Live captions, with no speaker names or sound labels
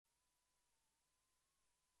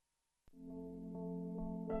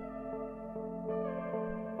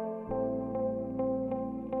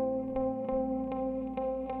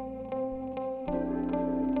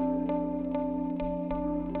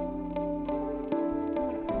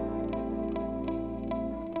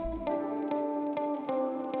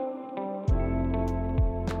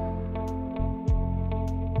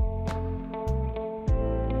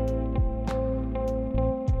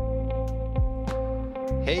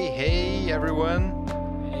Hey everyone.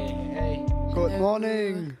 Hey. Good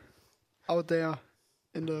morning out there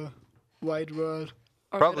in the wide world.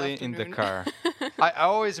 Or Probably good in the afternoon. car. I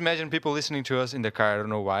always imagine people listening to us in the car. I don't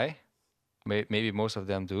know why. Maybe most of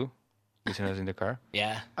them do listen to us in the car.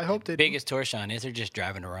 Yeah. I hope they do. Biggest Torsion is they're just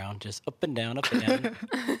driving around, just up and down, up and down.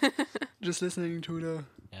 Just listening to the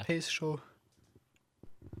Yeah. PAIS show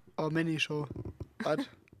or Mannieshow, but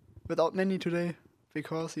without Manny today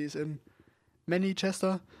because he's in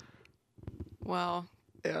Manchester. Wow,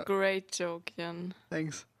 Yeah, great joke, Jan.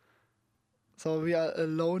 thanks. So we are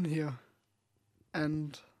alone here,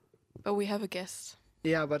 and But we have a guest.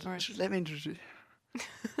 yeah, but Alright. let me introduce.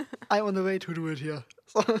 I'm on the way to do it here.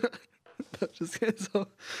 So, just kidding. So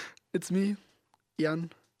it's me,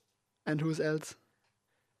 Jan, and who's else?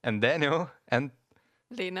 And Daniel and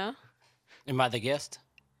Lena? Am I the guest?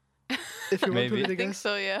 If you want to Maybe. be I the think guest,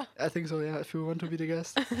 so, yeah. I think so. Yeah, if you want to be the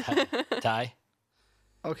guest. Ty?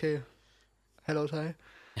 Okay. Hello, Ty.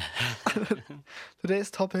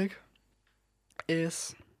 Today's topic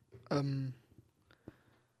is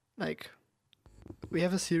like we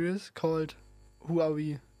have a series called "Who Are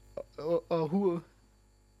We?" or who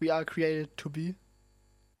we are created to be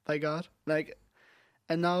by God. Like,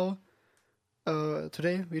 and now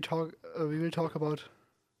today we will talk about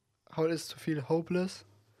how it is to feel hopeless,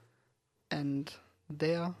 and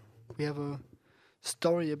there we have a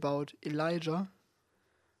story about Elijah,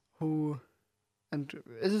 who, and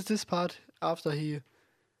it is this part after he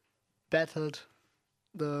battled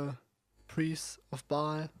the priests of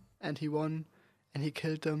Baal and he won and he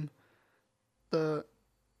killed them.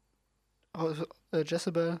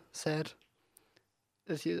 Jezebel said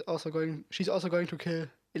that she's also going to kill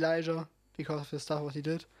Elijah because of the stuff what he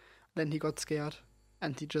did. Then he got scared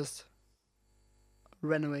and he just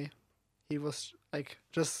ran away. He was like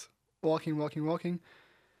just walking,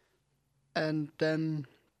 and then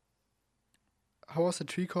how was the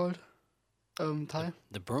tree called? Ty?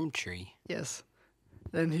 The broom tree. Yes.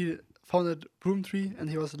 Then he found a broom tree and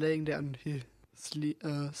he was laying there and he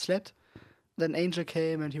slept. Then angel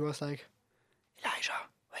came and he was like, Elijah,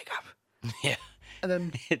 wake up. Yeah. And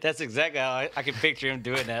then That's exactly how I can picture him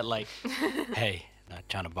doing that. Like, hey, not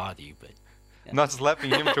trying to bother you, but not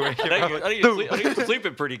slapping him to wake him I up. think he's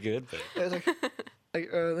sleeping pretty good. But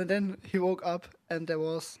it was and then he woke up and there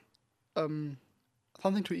was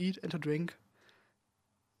something to eat and to drink.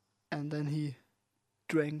 And then he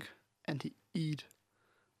drank and he ate.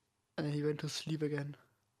 And then he went to sleep again.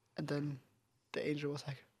 And then the angel was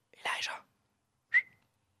like, Elijah,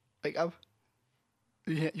 wake up.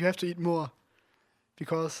 You have to eat more.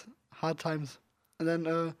 Because hard times. And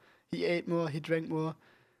then he ate more, he drank more,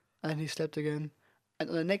 and he slept again. And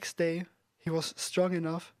on the next day, he was strong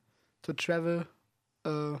enough to travel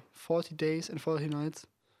 40 days and 40 nights.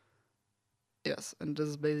 Yes, and this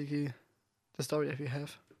is basically the story that we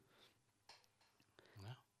have.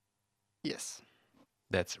 Wow. Yes.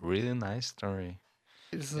 That's a really nice story.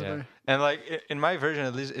 This is a Yeah. very, And like in my version,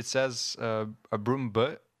 at least, it says a broom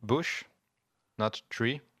bush, not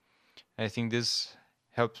tree. I think this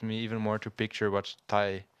helps me even more to picture what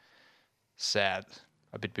Ty said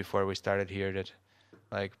a bit before we started here, that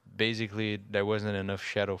like basically there wasn't enough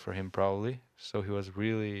shadow for him probably, so he was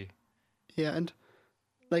really yeah, and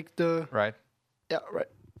like right. yeah, right.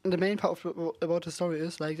 And the main part about the story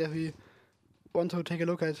is like that we want to take a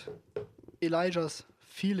look at Elijah's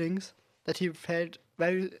feelings, that he felt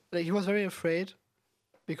he was very afraid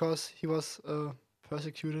because he was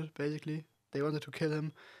persecuted. Basically, they wanted to kill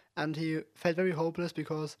him, and he felt very hopeless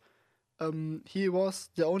because he was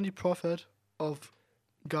the only prophet of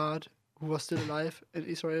God who was still alive in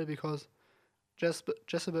Israel, because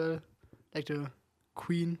Jezebel, like the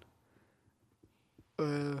queen,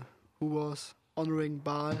 who was honoring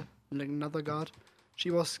Baal, like another god, she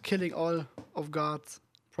was killing all of God's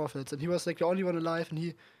prophets, and he was like the only one alive, and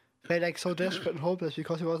he felt like so desperate and hopeless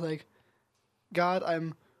because he was like, God,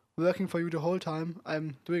 I'm working for you the whole time,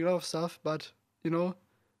 I'm doing a lot of stuff, but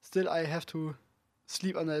still I have to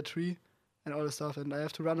sleep under a tree and all this stuff, and I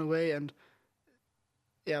have to run away, and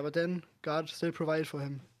yeah, but then God still provided for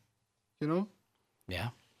him, yeah.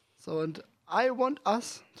 So, and I want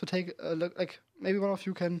us to take a look, like maybe one of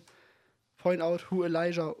you can point out who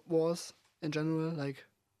Elijah was in general, like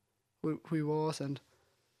who he was and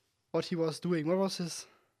what he was doing. What was his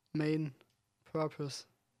main purpose?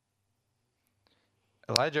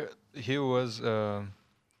 Elijah, he was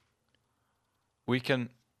we can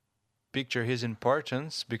picture his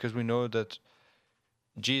importance because we know that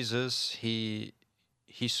Jesus, he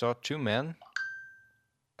saw two men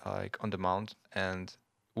like on the mount, and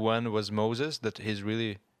one was Moses, that he's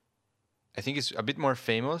really, I think, is a bit more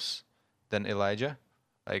famous than Elijah.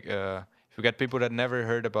 Like if you get people that never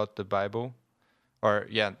heard about the Bible, or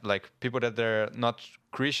like people that they're not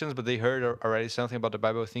Christians but they heard already something about the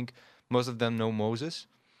Bible, I think most of them know Moses,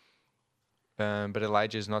 but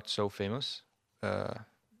Elijah is not so famous.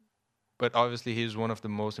 But obviously he's one of the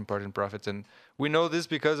most important prophets, and we know this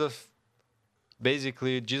because of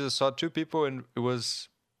basically Jesus saw two people, and it was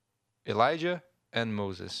Elijah and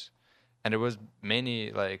Moses, and there was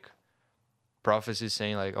many like prophecies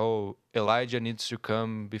saying like, oh, Elijah needs to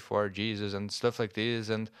come before Jesus and stuff like this.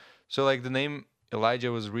 And so like the name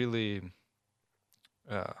Elijah was really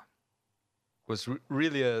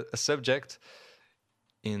really a subject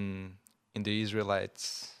in the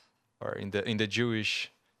Israelites, or in the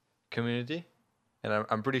Jewish community. And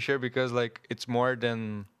I'm pretty sure because like it's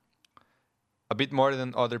a bit more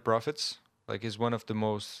than other prophets. Like he's one of the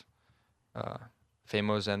most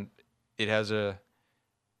famous, and it has a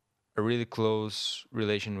really close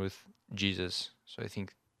relation with Jesus. So I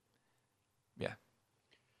think, yeah.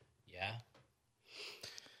 Yeah.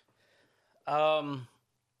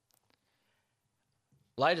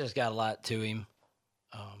 Elijah's got a lot to him.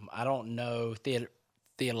 I don't know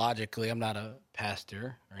theologically. I'm not a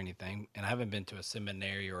pastor or anything, and I haven't been to a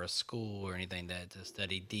seminary or a school or anything to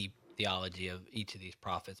study deep theology of each of these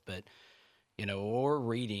prophets. But what we're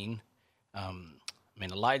reading, I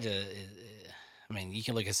mean, Elijah is. I mean, you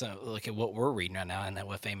can look at what we're reading right now, and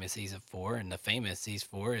what famous he's for. And the famous he's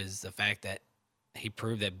for is the fact that he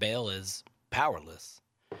proved that Baal is powerless.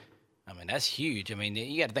 I mean, that's huge. I mean,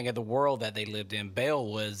 you got to think of the world that they lived in.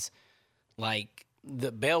 Baal was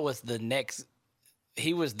the next.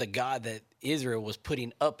 He was the god that Israel was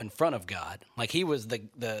putting up in front of God. Like he was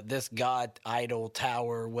this god idol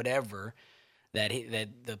tower, whatever, that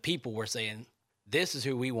the people were saying, this is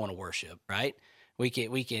who we want to worship, right? We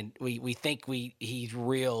think he's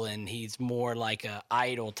real, and he's more like a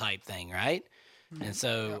idol type thing, right? Mm-hmm. And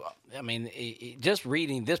so, I mean, just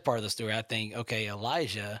reading this part of the story, I think, okay,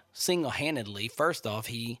 Elijah single-handedly, first off,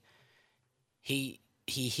 he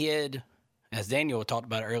hid, as Daniel talked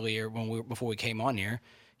about earlier before we came on here,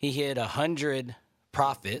 he hid 100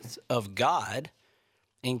 prophets of God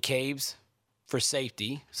in caves for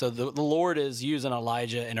safety. So the Lord is using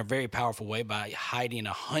Elijah in a very powerful way by hiding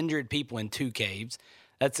 100 people in 2 caves.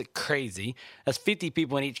 That's crazy. That's 50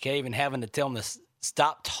 people in each cave and having to tell them to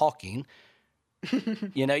stop talking.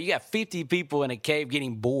 You got 50 people in a cave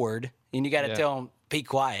getting bored, and you got to tell them, be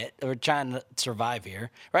quiet. We're trying to survive here,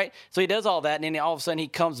 right? So he does all that, and then all of a sudden he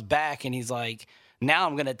comes back, and he's like, now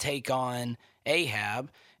I'm going to take on Ahab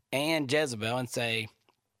and Jezebel and say,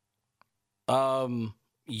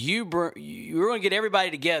 you're going to get everybody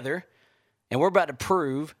together, and we're about to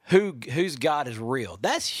prove whose God is real.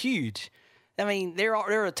 That's huge. I mean, there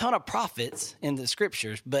are a ton of prophets in the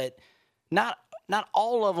scriptures, but not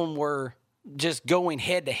all of them were just going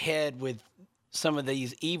head to head with some of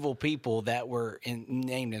these evil people that were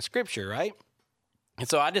named in scripture, right? And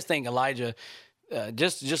so I just think Elijah,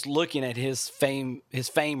 just looking at his fame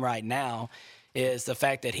right now, is the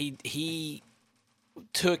fact that he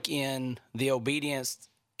took in the obedience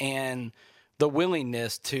and the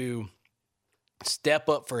willingness to step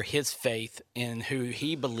up for his faith in who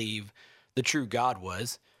he believed the true God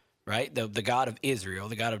was, right? The God of Israel,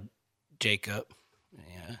 the God of Jacob.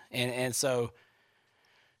 Yeah. And so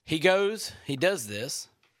he goes, he does this,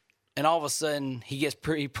 and all of a sudden he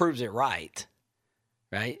proves it right.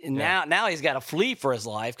 Right? And now he's got to flee for his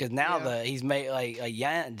life, because now he's made, like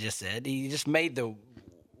Jan just said, he just made the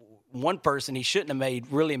one person he shouldn't have made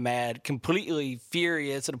really mad, completely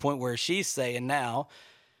furious, to the point where she's saying now,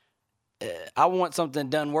 I want something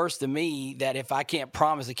done worse to me, that if I can't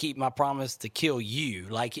promise to keep my promise to kill you,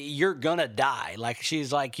 like you're going to die. Like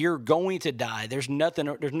she's like, you're going to die. There's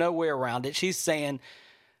no way around it. She's saying,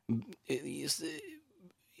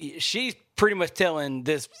 she's pretty much telling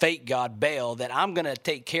this fake god Baal that I'm going to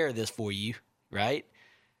take care of this for you, right?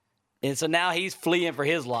 And so now he's fleeing for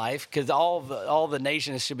his life, because all the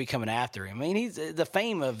nations should be coming after him. I mean, the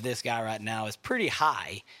fame of this guy right now is pretty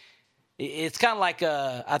high. It's kind of like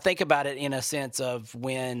I think about it in a sense of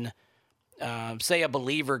when, say, a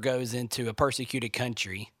believer goes into a persecuted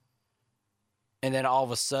country, and then all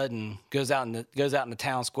of a sudden goes out in the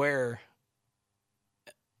town square,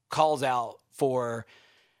 calls out for,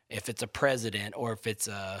 if it's a president or if it's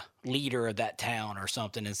a leader of that town or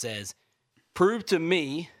something, and says, prove to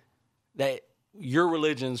me that your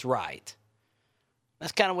religion's right.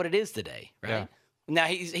 That's kind of what it is today, right? Yeah. Now,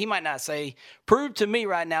 he might not say, prove to me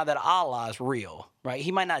right now that Allah is real, right?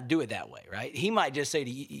 He might not do it that way, right? He might just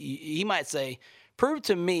say, prove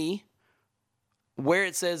to me where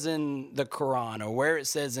it says in the Quran or where it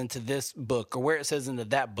says into this book or where it says into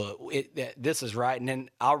that book, this is right. And then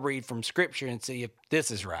I'll read from scripture and see if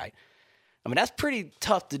this is right. I mean, that's pretty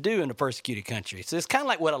tough to do in a persecuted country. So it's kind of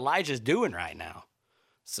like what Elijah's doing right now.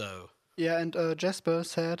 So. Yeah, and Jasper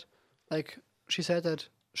said, like, she said that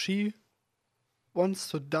she wants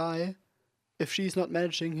to die if she's not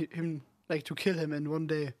managing him, like, to kill him in one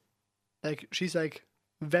day. Like, she's, like,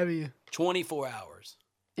 very... 24 hours.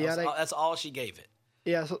 Yeah, That's all she gave it.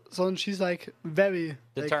 Yeah, so she's, like, very...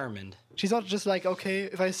 Determined. Like, she's not just like, okay,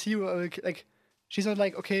 if I see you, I will... Like, she's not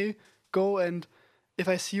like, okay, go and if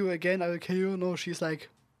I see you again, I will kill you. No, she's like,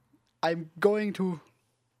 I'm going to...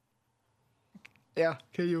 Yeah,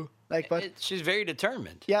 kill you. Like, but... She's very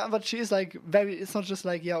determined. Yeah, but she is, like, very... It's not just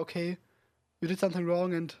like, yeah, okay, you did something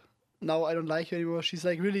wrong and now I don't like you anymore. She's,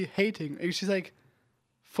 like, really hating. She's, like,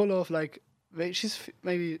 full of, like... She's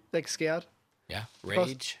maybe, like, scared. Yeah,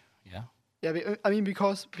 rage. Yeah. Yeah, I mean,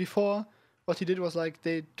 because before, what he did was, like,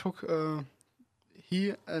 they took...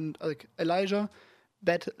 he and, like, Elijah...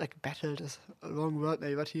 battled is a wrong word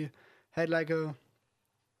maybe, but he had, like, a...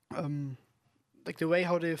 like, the way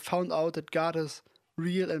how they found out that God is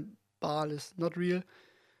real and Baal is not real.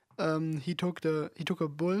 He took a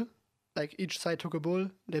bull, like each side took a bull.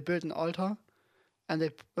 They built an altar, and they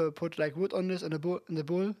put like wood on this and the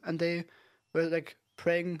bull, and they were like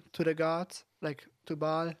praying to the gods, like to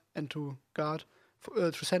Baal and to God,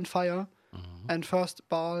 to send fire. Mm-hmm. And first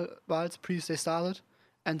Baal's priests they started,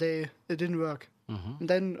 and it didn't work. Mm-hmm. And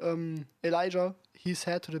then Elijah he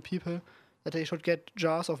said to the people that they should get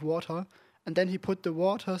jars of water, and then he put the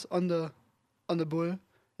waters on the bull,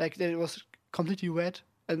 like it was completely wet,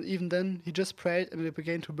 and even then he just prayed and it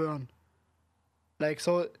began to burn. Like,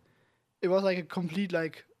 so it was like a complete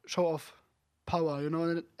like show of power, you know,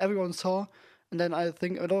 and everyone saw, and then I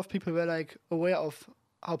think a lot of people were like aware of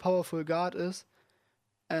how powerful God is,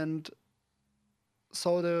 and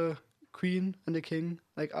so the queen and the king,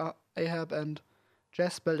 like Ahab and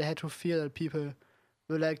Jezebel, they had to fear that people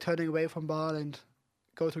were like turning away from Baal and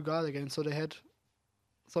go to God again, so they had...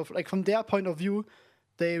 So, like, from their point of view,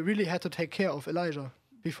 they really had to take care of Elijah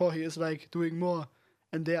before he is, like, doing more,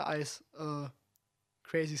 in their eyes,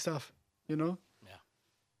 crazy stuff, you know? Yeah.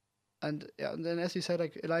 And then, as you said,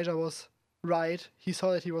 like, Elijah was right. He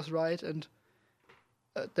saw that he was right, and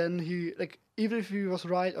then he, like, even if he was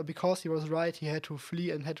right, or because he was right, he had to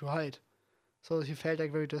flee and had to hide. So he felt,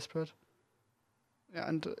 like, very desperate. Yeah,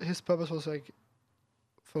 and his purpose was, like,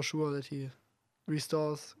 for sure that he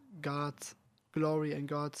restores God's glory and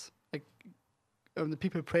God's, like, the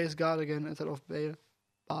people praise God again instead of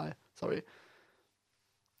Baal. Sorry.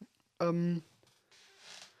 And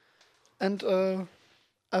I have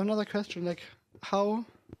another question, like, how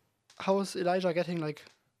is Elijah getting, like,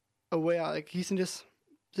 aware? Like, he's in this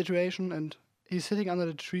situation and he's sitting under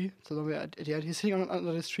the tree. So at the end, he's sitting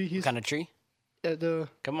under this tree. What kind of tree? The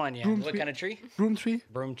Come on, yeah. What kind of tree? Broom tree.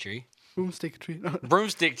 Broom tree. Broomstick tree.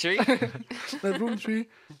 Broomstick tree. The broom tree,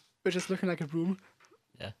 which is looking like a broom.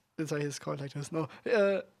 Yeah. That's why he's called like this. No.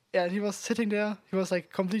 Yeah, he was sitting there. He was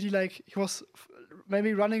like completely like, he was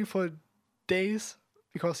maybe running for days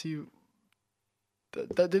because he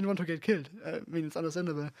didn't want to get killed. I mean, it's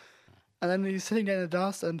understandable. And then he's sitting there in the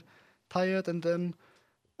dust and tired. And then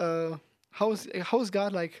how is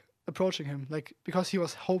God like approaching him? Like, because he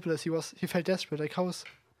was hopeless. He felt desperate. Like, how is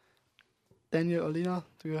Daniel or Lena,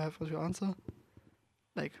 do you have your answer?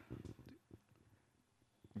 Like,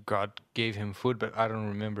 God gave him food, but I don't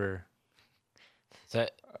remember.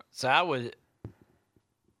 So I would.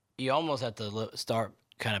 You almost have to start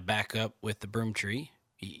kind of back up with the broom tree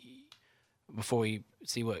before you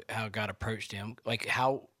see how God approached him. Like,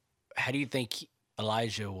 how do you think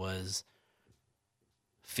Elijah was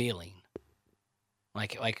feeling?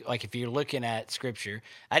 Like if you're looking at scripture,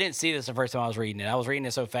 I didn't see this the first time I was reading it. I was reading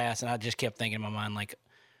it so fast, and I just kept thinking in my mind, like,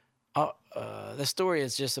 the story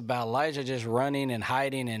is just about Elijah just running and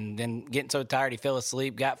hiding, and then getting so tired he fell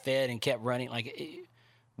asleep, got fed, and kept running.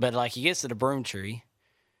 But like he gets to the broom tree,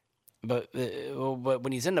 but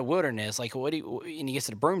when he's in the wilderness, like and he gets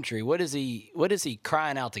to the broom tree, what is he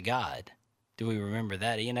crying out to God? Do we remember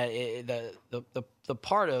that? You know, the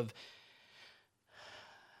part of.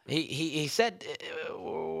 He said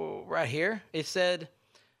right here. It said,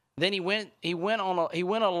 then he went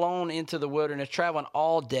alone into the wilderness, traveling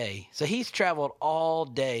all day. So he's traveled all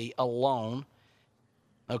day alone.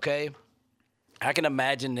 Okay, I can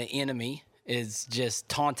imagine the enemy is just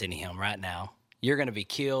taunting him right now. You're going to be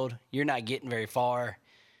killed. You're not getting very far.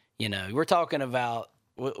 You know, we're talking about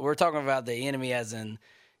the enemy as in,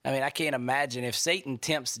 I mean, I can't imagine if Satan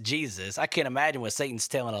tempts Jesus. I can't imagine what Satan's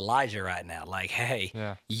telling Elijah right now. Like, hey,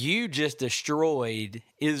 Yeah. you just destroyed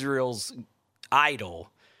Israel's idol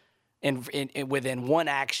in within one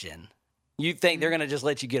action. You think they're going to just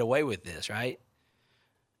let you get away with this, right?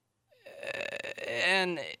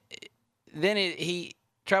 And then he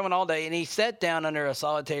traveled all day, and he sat down under a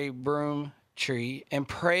solitary broom tree and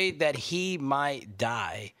prayed that he might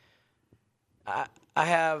die. I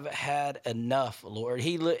have had enough, Lord.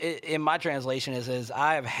 In my translation, it says,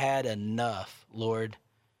 I have had enough, Lord.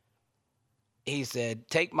 He said,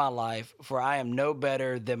 take my life, for I am no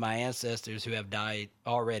better than my ancestors who have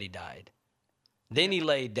already died. Then he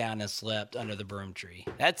laid down and slept under the broom tree.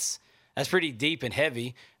 That's pretty deep and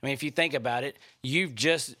heavy. I mean, if you think about it, you've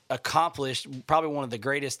just accomplished probably one of the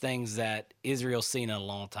greatest things that Israel's seen in a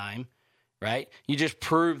long time, right? You just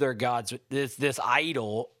proved their gods, this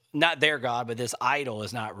idol, not their God, but this idol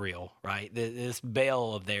is not real, right? This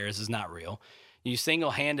Baal of theirs is not real. You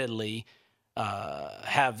single-handedly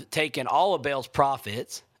have taken all of Baal's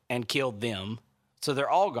prophets and killed them, so they're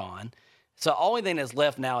all gone. So the only thing that's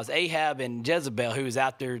left now is Ahab and Jezebel, who is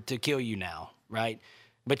out there to kill you now, right?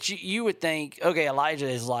 But you would think, okay, Elijah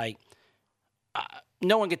is like,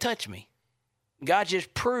 no one can touch me. God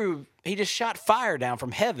just proved, he just shot fire down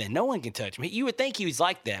from heaven. No one can touch me. You would think he was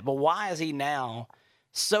like that, but why is he now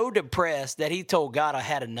so depressed that he told God, I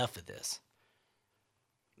had enough of this?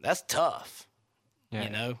 That's tough. Yeah. You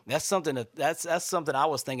know, that's something that's something I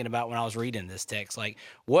was thinking about when I was reading this text. Like,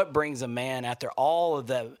 what brings a man after all of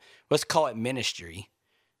the, let's call it ministry?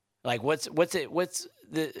 Like,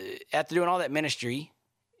 after doing all that ministry,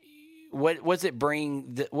 what's it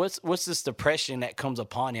bring? What's this depression that comes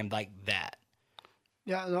upon him like that?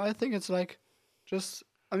 Yeah, no, I think it's like,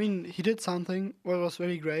 I mean, he did something what was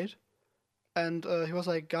very great, and he was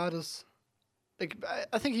like, God is, like,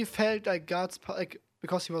 I think he felt like God's, like,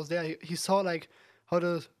 because he was there, he saw like how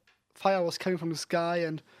the fire was coming from the sky,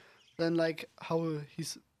 and then like how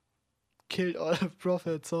he's killed all the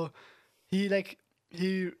prophets. So he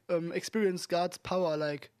experienced God's power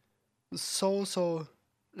like so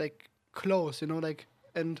like close, you know, like,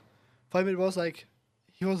 and for him it was like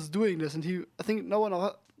he was doing this, and I think no one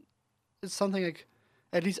else, it's something like,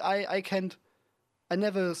 at least I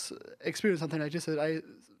never experienced something like this, that I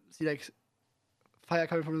see like fire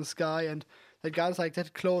coming from the sky, and that God's like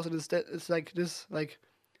that close, and it's like this, like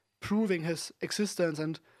proving his existence,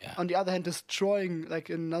 and on the other hand destroying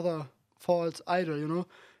like another false idol, you know.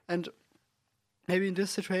 And maybe in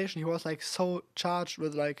this situation he was like so charged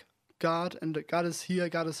with like God, and God is here,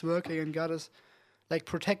 God is working, and God is like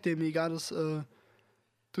protecting me, God is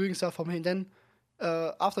doing stuff for me. And then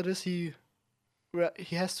after this he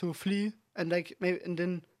has to flee, and like and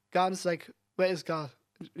then God is like, where is God?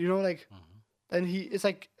 You know, like. And it's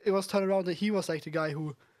like, it was turned around that he was like the guy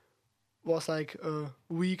who was like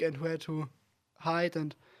weak and who had to hide,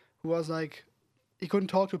 and who was like, he couldn't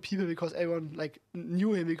talk to people because everyone like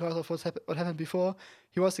knew him because of what happened before.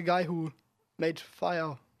 He was the guy who made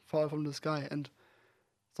fire fall from the sky, and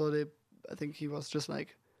so I think he was just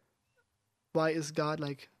like, why is God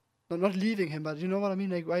like not leaving him, but you know what I mean?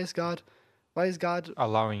 Like, why is God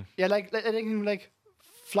allowing? Yeah, like letting him like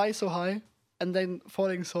fly so high and then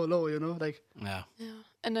falling so low, you know, like. Yeah. Yeah.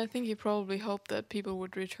 And I think he probably hoped that people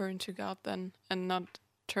would return to God then and not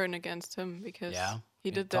turn against him, because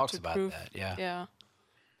he did that talks to about prove that, yeah. Yeah.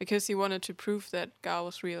 Because he wanted to prove that God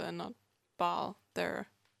was real and not Baal, their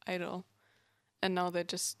idol. And now they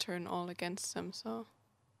just turn all against him, so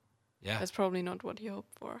that's probably not what he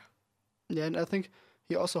hoped for. Yeah, and I think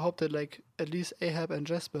he also hoped that like at least Ahab and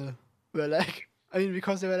Jezebel were like, I mean,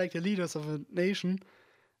 because they were like the leaders of a nation,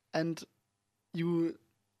 and you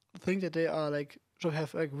think that they are like, should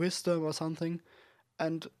have like wisdom or something,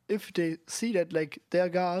 and if they see that like their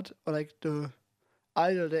God, or like the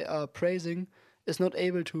idol they are praising, is not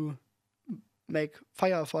able to make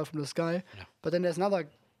fire fall from the sky, but then there's another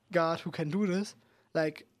God who can do this,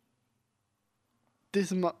 like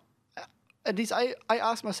this is at least I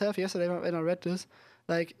asked myself yesterday when I read this,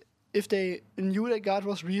 like, if they knew that God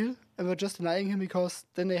was real and were just denying him, because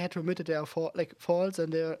then they had to admit that they are false,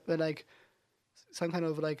 and they were like some kind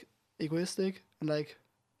of like egoistic and like,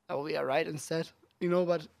 oh, we are right instead, you know,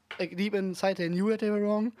 but like deep inside they knew that they were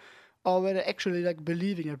wrong, or were they actually like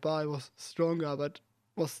believing that Baal was stronger but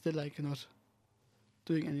was still like not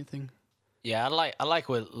doing anything. Yeah, I like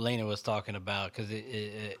what Lena was talking about, because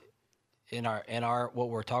in our what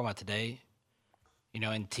we're talking about today, you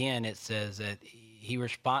know, in 10 it says that he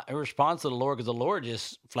responds to the Lord, because the Lord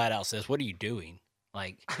just flat out says, "What are you doing?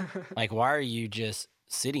 Like, like why are you just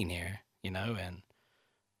sitting here?" You know, and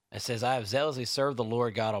it says, "I have zealously served the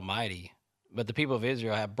Lord God Almighty. but the people of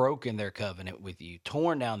Israel have broken their covenant with you,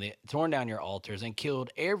 torn down your altars, and killed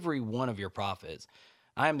every one of your prophets.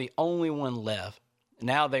 I am the only one left.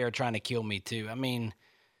 Now they are trying to kill me too. I mean,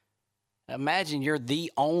 imagine you're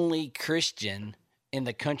the only Christian in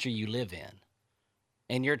the country you live in,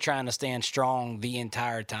 and you're trying to stand strong the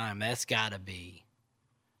entire time. That's got to be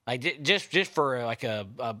like just for like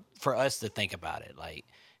for us to think about it. Like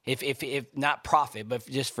if not prophet, but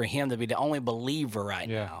just for him to be the only believer right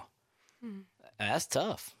now. That's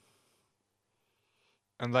tough.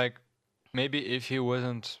 And like maybe if he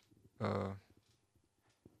wasn't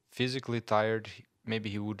physically tired, maybe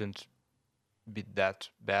he wouldn't be that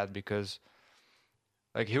bad, because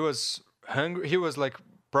like he was hungry. He was like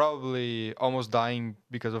probably almost dying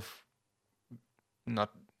because of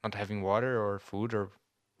not having water or food, or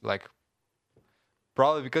like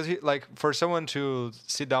probably because he, like, for someone to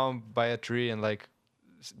sit down by a tree and like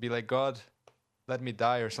be like, God, let me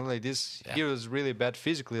die or something like this. He was really bad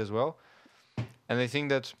physically as well. And I think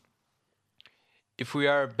that if we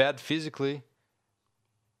are bad physically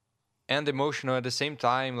and emotional at the same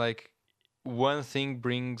time, like one thing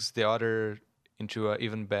brings the other into a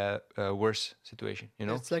even worse situation, you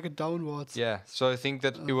know? It's like a downwards. Yeah. So I think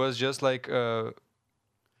that it was just like I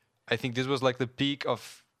think this was like the peak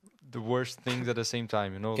of the worst things at the same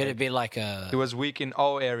time, you know? Could it be like he was weak in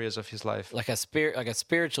all areas of his life. Like a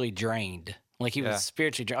spiritually drained. Like he was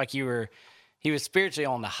spiritually drained. Like he was spiritually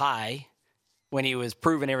on the high when he was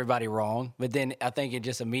proving everybody wrong, but then I think it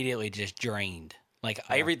just immediately just drained. Like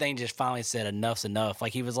everything just finally said enough's enough.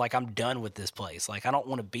 Like he was like, I'm done with this place. Like I don't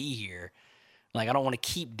want to be here. Like I don't want to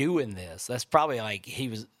keep doing this. That's probably like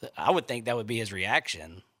I would think that would be his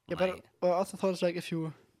reaction. Yeah, like, but I also thought it's like if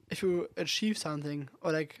you achieve something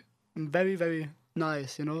or like very, very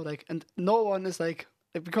nice, you know, like, and no one is like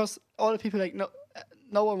because all the people like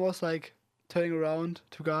no one was like turning around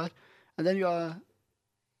to God, and then you are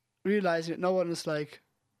realizing that no one is like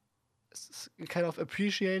kind of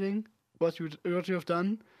appreciating what you have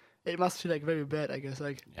done. It must feel like very bad, I guess.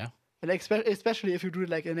 Like and especially if you do it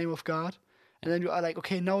like in the name of God, and then you are like,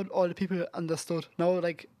 okay, now all the people understood. Now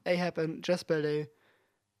like Ahab and Jezebel, they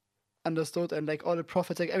understood, and like all the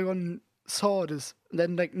prophets, like everyone saw this. And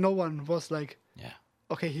then like no one was like,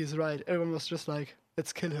 okay, he's right. Everyone was just like,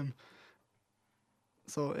 let's kill him.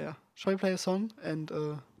 So yeah, shall we play a song and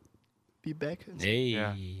be back?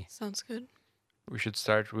 Hey, sounds good. We should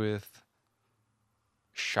start with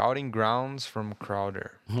Shouting Grounds from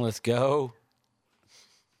Crowder. Let's go.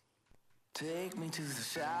 Take me to the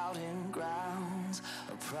shouting grounds,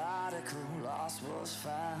 a prodigal lost was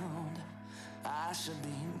found. I should be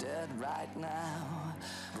dead right now,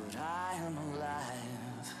 but I am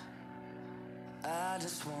alive. I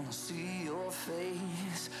just wanna see your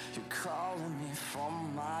face, you're calling me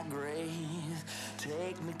from my grave.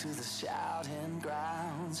 Take me to the shouting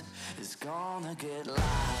grounds, it's gonna get loud.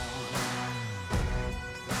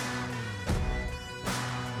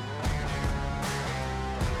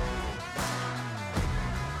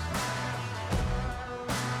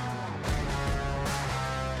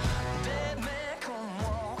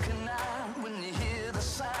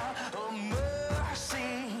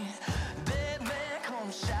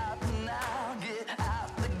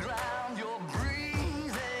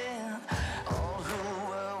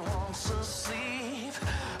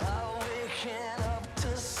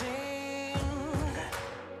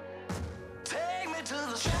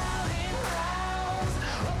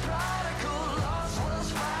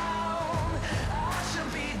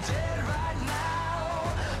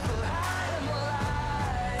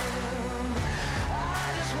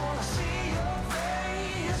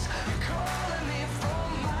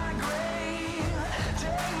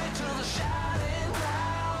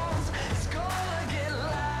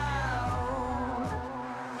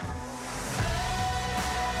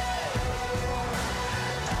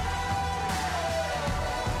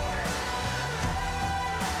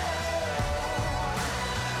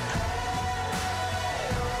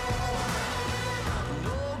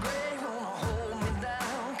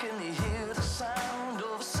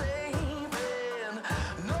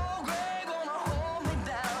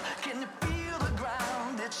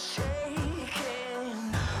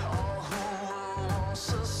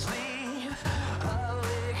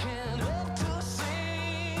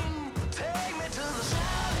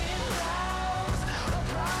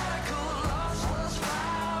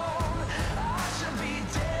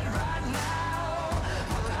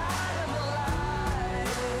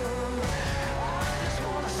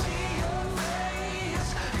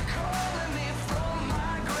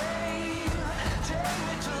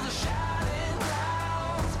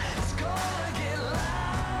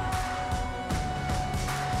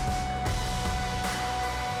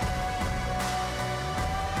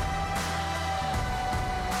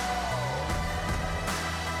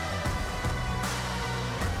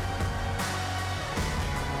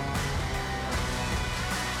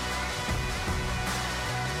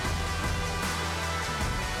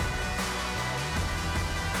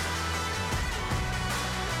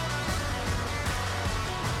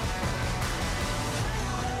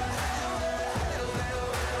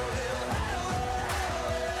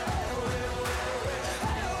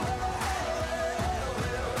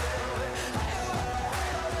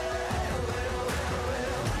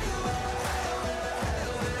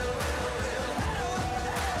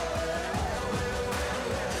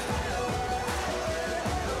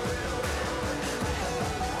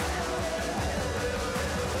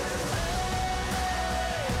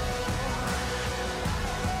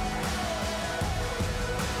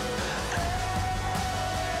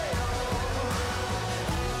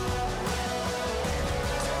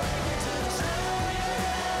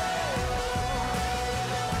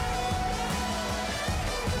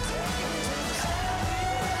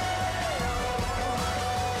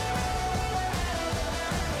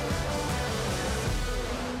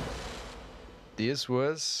 this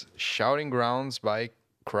was Shouting Grounds by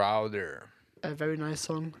Crowder. A very nice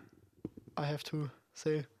song, I have to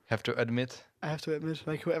say. Have to admit. I have to admit,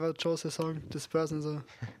 like whoever chose the song, this person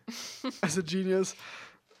is is a genius.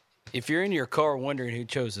 If you're in your car wondering who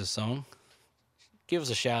chose this song, give us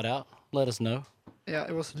a shout out. Let us know. Yeah,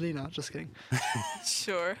 it was Lena. Just kidding.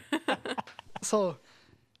 Sure. So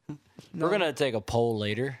We're gonna take a poll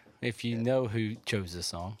later if you know who chose this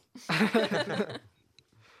song.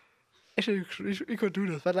 actually we could do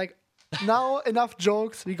this, but like now enough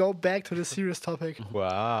jokes. We go back to the serious topic.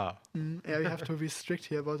 Wow. Yeah, we have to be strict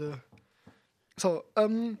here about the. So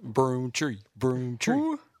Broom tree.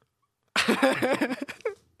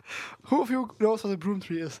 who of you knows what a broom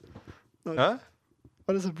tree is? No, Huh?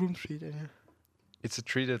 What is a broom tree, Daniel? It's a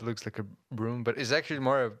tree that looks like a broom, but it's actually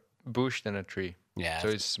more a bush than a tree. Yeah, So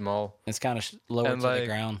it's small. it's kind of lower And to the like-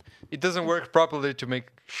 ground. It doesn't work properly to make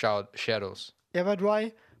shadows. Yeah, but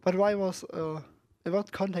why? But why was in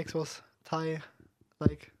what context was Ty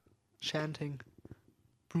like chanting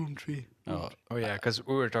broom tree? Oh, Oh yeah, because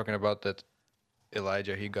we were talking about that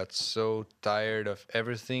Elijah. He got so tired of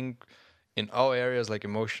everything in all areas, like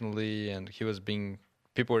emotionally, and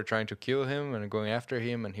people were trying to kill him and going after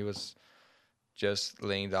him, and he was just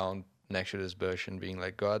laying down next to this bush and being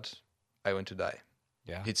like, God, I want to die.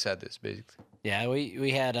 yeah. He said this basically. Yeah,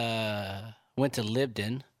 we had went to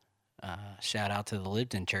Libden. Shout out to the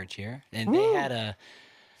Libden Church here, and they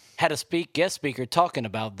had a guest speaker talking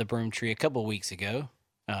about the broom tree a couple of weeks ago.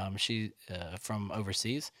 She from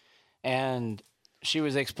overseas, and she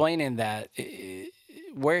was explaining that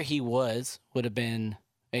where he would have been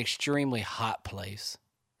an extremely hot place,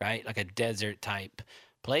 right, like a desert type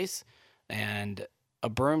place, and a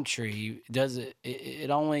broom tree it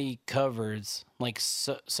only covers like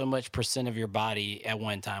so much % of your body at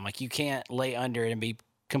one time. Like you can't lay under it and be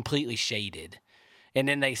completely shaded. And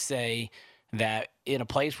then they say that in a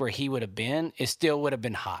place where he would have been, it still would have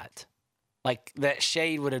been hot. Like that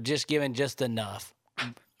shade would have just given just enough,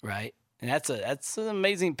 right? And that's an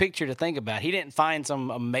amazing picture to think about. He didn't find some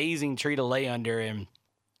amazing tree to lay under and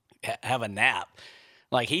have a nap.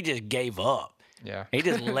 Like he just gave up. Yeah. He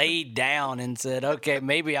just laid down and said, okay,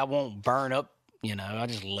 maybe I won't burn up, I'll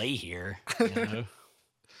just lay here,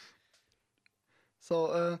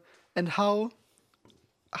 So and how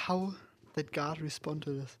did God respond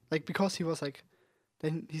to this? Like because he was like,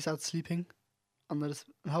 then he started sleeping under this.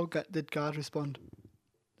 How did God respond?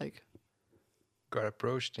 Like God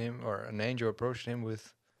approached him, or an angel approached him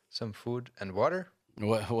with some food and water.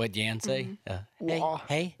 What Jan say? Wow.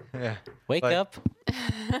 Hey, Yeah. wake Like- up.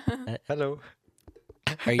 Hello.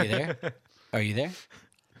 Are you there? Are you there?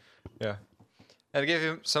 Yeah. And gave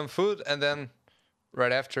him some food, and then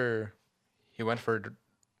right after he went for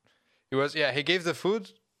he gave the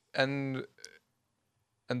food, and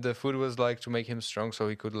the food was like to make him strong so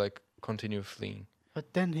he could like continue fleeing.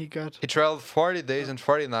 But then he traveled 40 days and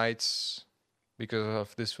 40 nights because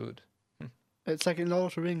of this food. it's like in Lord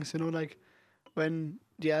of the Rings, like when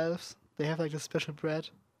the elves, they have like this special bread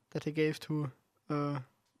that they gave to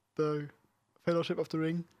the Fellowship of the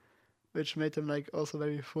Ring, which made them like also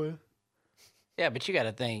very full. Yeah, but you got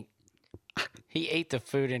to think. He ate the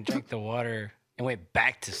food and drank the water and went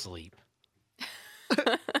back to sleep.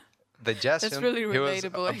 Digestion. That's really He was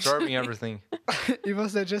relatable, absorbing actually. everything. He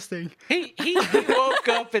was digesting. He woke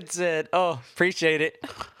up and said, "Oh, appreciate it."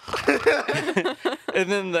 And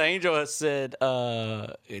then the angel has said,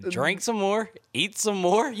 "Drink some more, eat some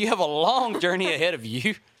more. You have a long journey ahead of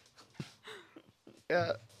you."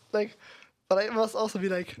 Yeah, like, but it must also be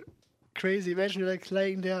like crazy. Imagine you're like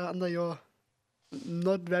laying there under your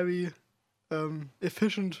not very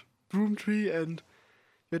efficient broom tree, and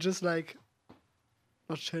you're just like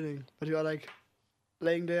not chilling, but you are like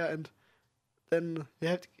laying there, and then you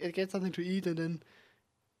have to get something to eat, and then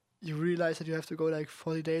you realize that you have to go like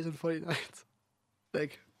 40 days and 40 nights.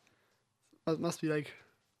 Like, it must be like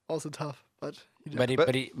also tough, but He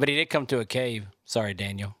did come to a cave. Sorry,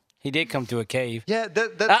 Daniel. He did come to a cave. Yeah,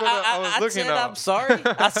 that's what I was looking said at. I'm sorry.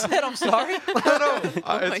 I said I'm sorry. No,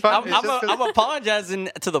 it's fine. It's just 'cause- I'm apologizing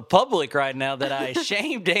to the public right now that I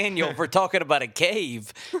shamed Daniel for talking about a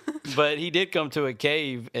cave, but he did come to a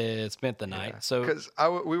cave and spent the night. So 'cause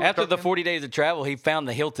we were after the talking- 40 days of travel, he found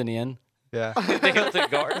the Hilton Inn, Yeah. the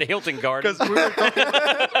Hilton Garden. Because we were talking.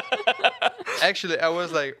 Actually, I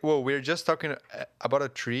was like, "Whoa, we're just talking about a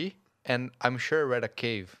tree, and I'm sure we're at a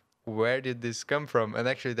cave. Where did this come from?" And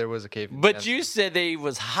actually, there was a cave. But you said that he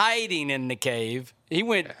was hiding in the cave. He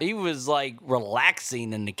was like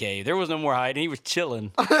relaxing in the cave. There was no more hiding. He was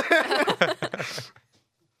chilling.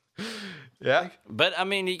 Yeah. But I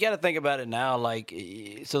mean, you got to think about it now. Like,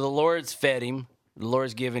 so the Lord's fed him The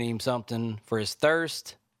Lord's giving him something for his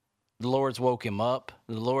thirst. The Lord's woke him up.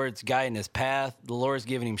 The Lord's guiding his path. The Lord's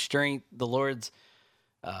giving him strength. The Lord's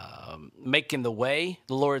making the way.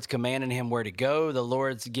 The Lord's commanding him where to go. The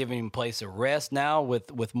Lord's giving him a place of rest now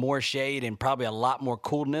with more shade and probably a lot more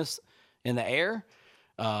coolness in the air.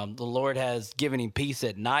 The Lord has given him peace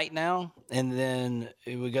at night now. And then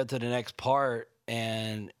we go to the next part,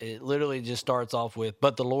 and it literally just starts off with,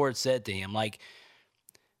 but the Lord said to him, like,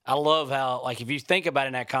 I love how, like, if you think about it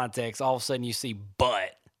in that context, all of a sudden you see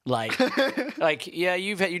but. Like, yeah,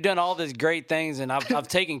 you've done all these great things, and I've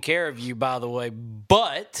taken care of you, by the way.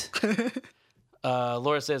 But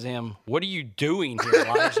Lord says to him, "What are you doing here,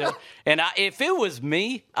 Elijah?" And if it was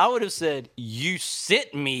me, I would have said, "You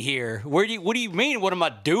sent me here. What do you mean? What am I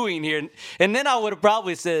doing here?" And then I would have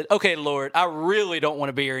probably said, "Okay, Lord, I really don't want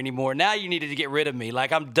to be here anymore. Now you needed to get rid of me.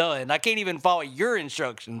 Like, I'm done. I can't even follow your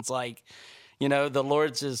instructions." Like, you know, the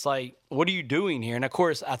Lord's just like, "What are you doing here?" And of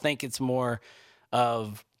course, I think it's more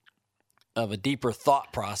of a deeper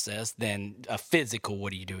thought process than a physical,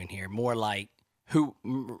 what are you doing here? More like,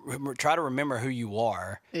 try to remember who you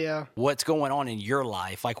are. Yeah. What's going on in your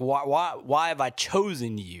life? Like, why have I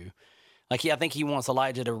chosen you? Like, I think he wants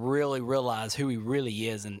Elijah to really realize who he really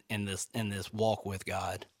is in this walk with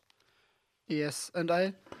God. Yes, and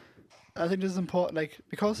I think this is important, like,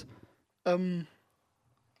 because now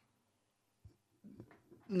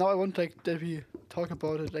I want, like, that we talk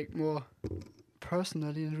about it, like, more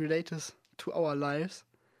personally and relate this to our lives,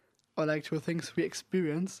 or like to things we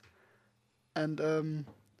experience. And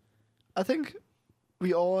I think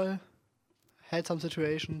we all had some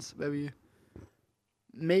situations where we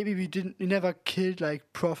never killed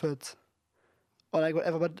like prophets or like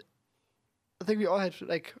whatever, but I think we all had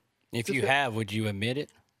like. If you have, would you admit it?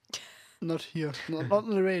 Not here, not on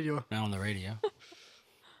the radio. Not on the radio.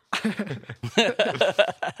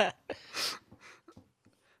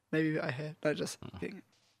 Maybe I had. I just think.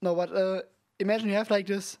 No, but imagine you have like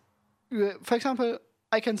this. For example,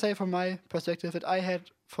 I can say from my perspective that I had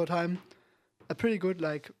for a time a pretty good,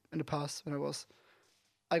 like, in the past when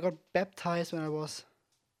I got baptized when I was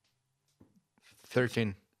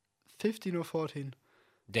 13. 15 or 14.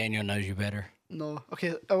 Daniel knows you better. No.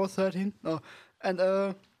 Okay, I was 13. No. And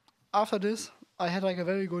after this, I had like a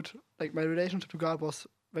very good, like, my relationship to God was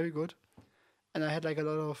very good. And I had like a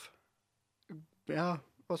lot of,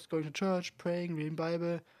 was going to church, praying, reading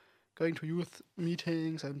Bible, going to youth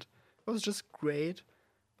meetings, and it was just great.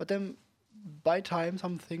 But then by time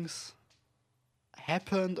some things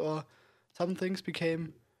happened, or some things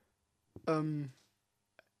became gotten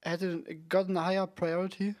a higher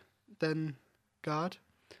priority than God.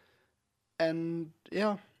 And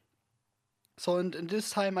yeah. So in this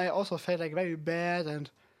time I also felt like very bad, and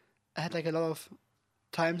I had like a lot of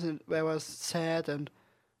times where I was sad, and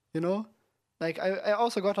you know, like I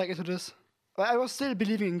also got like into this. I was still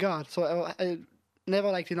believing in God, so I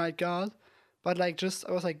never like denied God, but like just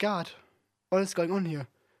I was like, God, what is going on here?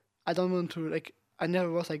 I don't want to, like, I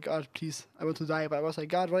never was like, God, please, I want to die, but I was like,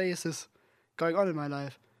 God, why is this going on in my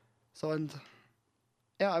life? So, and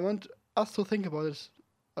yeah, I want us to think about it,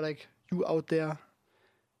 or like you out there,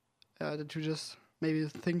 that you just maybe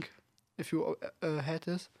think if you had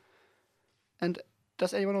this. And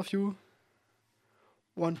does any one of you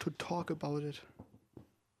want to talk about it?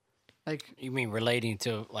 Like, you mean relating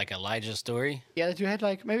to like Elijah's story? Yeah, that you had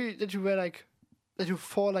like, maybe that you were like, that you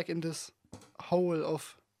fall like in this hole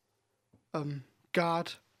of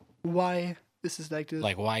God, why this is like this?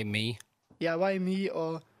 Like, why me? Yeah, why me?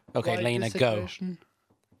 Or okay, why Lena, go.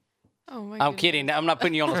 Oh my I'm kidding. I'm not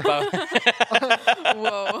putting you on the spot.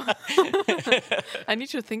 Whoa. I need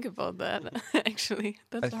to think about that, actually.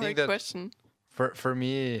 That's a hard question. For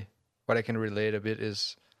me, what I can relate a bit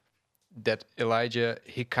is that Elijah,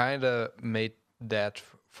 he kind of made that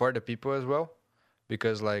for the people as well,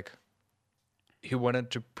 because like he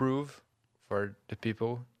wanted to prove for the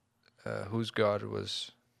people which God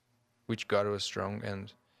was strong,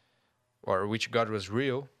 or which God was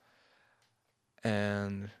real,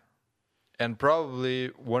 and probably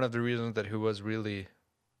one of the reasons that he was really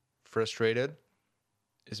frustrated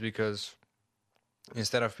is because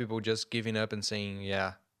instead of people just giving up and saying,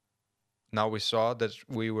 yeah, now we saw that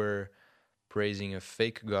we were praising a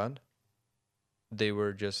fake God, they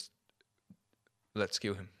were just, let's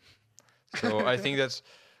kill him. So I think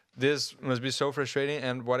this must be so frustrating.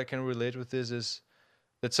 And what I can relate with this is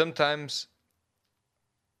that sometimes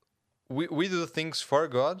we do things for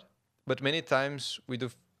God, but many times we do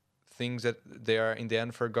things that they are in the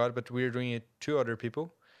end for God, but we're doing it to other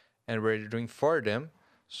people and we're doing for them.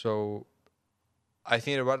 So I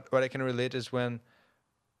think that what I can relate is when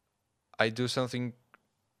I do something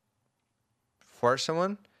for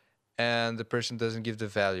someone and the person doesn't give the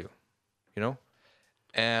value, you know?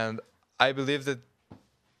 And I believe that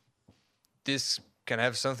this can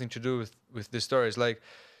have something to do with this story. It's like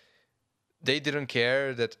they didn't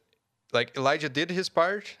care that, like, Elijah did his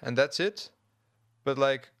part and that's it. But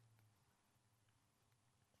like,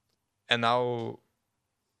 and now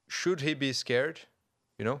should he be scared,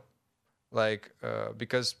 you know? Like,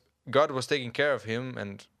 because God was taking care of him,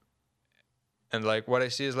 and like what I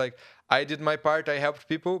see is like, I did my part, I helped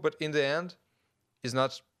people, but in the end, it's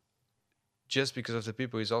not just because of the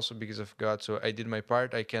people, it's also because of God. So I did my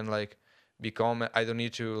part, I can like be calm. I don't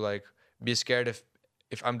need to like be scared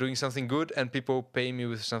if I'm doing something good and people pay me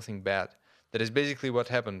with something bad. That is basically what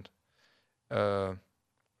happened.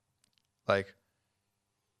 Like,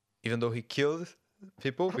 even though he killed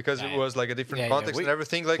people because it was like a different context and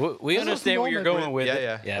everything, like we understand where you're going with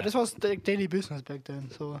it. Yeah. But this was like daily business back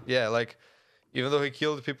then, so yeah, like even though he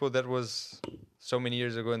killed people, that was so many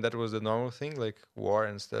years ago, and that was the normal thing, like war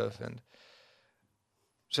and stuff. And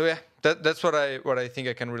so yeah, that's what I think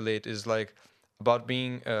I can relate, is like about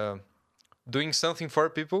being doing something for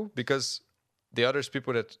people, because the other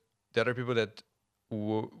people that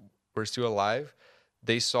were still alive,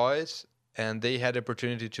 they saw it and they had the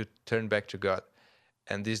opportunity to turn back to God,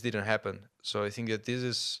 and this didn't happen. So I think that this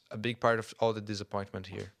is a big part of all the disappointment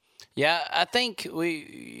here. Yeah, I think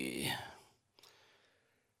we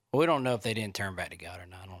don't know if they didn't turn back to God or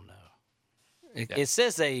not. I don't know. It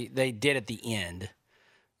says they did at the end.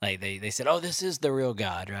 Like they said, "Oh, this is the real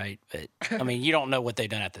God," right? But I mean, you don't know what they've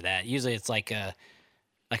done after that. Usually, it's like a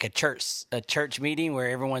church meeting where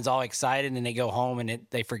everyone's all excited and they go home and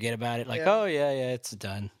they forget about it. Like, oh yeah, it's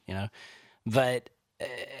done, you know. But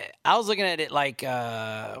I was looking at it like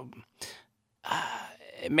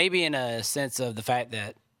maybe in a sense of the fact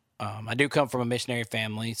that I do come from a missionary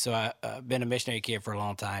family, so I've been a missionary kid for a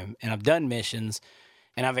long time, and I've done missions,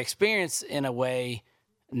 and I've experienced in a way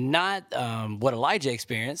not what Elijah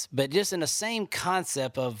experienced, but just in the same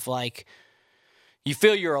concept of like you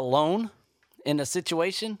feel you're alone in a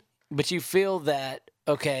situation, but you feel that,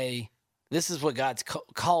 okay, this is what God's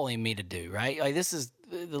calling me to do, right? Like this is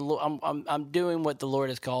I'm doing what the Lord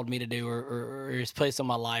has called me to do, or His place on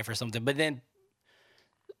my life or something. But then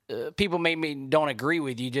people maybe don't agree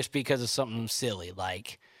with you just because of something silly,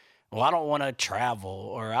 like, well, I don't want to travel,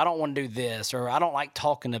 or I don't want to do this, or I don't like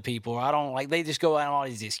talking to people, or I don't like. They just go out on all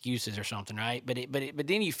these excuses or something, right? But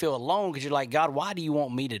then you feel alone because you're like, God, why do you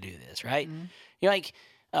want me to do this, right? Mm-hmm. You're like,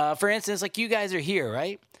 for instance, like you guys are here,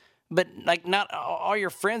 right? But like not all your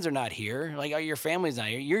friends are not here. Like all your family's not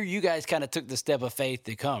here. You guys kind of took the step of faith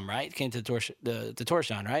to come, right? Came to the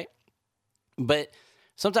Torshan, right? But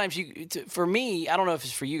sometimes for me, I don't know if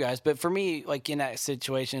it's for you guys, but for me, like in that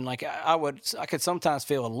situation, like I could sometimes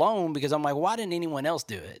feel alone because I'm like, why didn't anyone else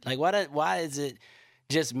do it? Like why is it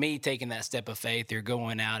just me taking that step of faith or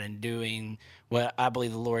going out and doing what I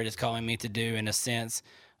believe the Lord is calling me to do in a sense?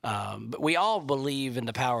 But we all believe in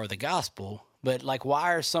the power of the gospel. But like,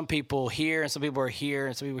 why are some people here and some people are here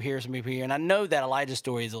and some people here, some people here? And I know that Elijah's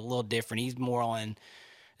story is a little different. He's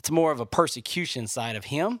it's more of a persecution side of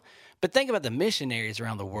him. But think about the missionaries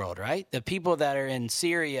around the world, right? The people that are in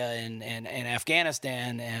Syria and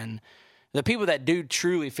Afghanistan, and the people that do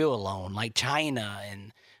truly feel alone, like China.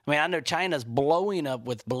 And I mean, I know China's blowing up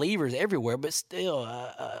with believers everywhere, but still,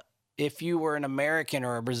 if you were an American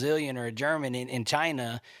or a Brazilian or a German in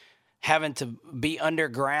China, having to be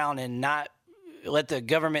underground and not let the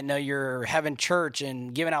government know you're having church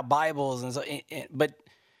and giving out Bibles, and so,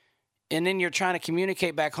 and then you're trying to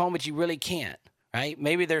communicate back home, but you really can't. Right?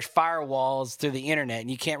 Maybe there's firewalls through the internet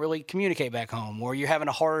and you can't really communicate back home, or you're having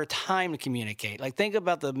a harder time to communicate. Like think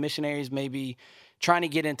about the missionaries maybe trying to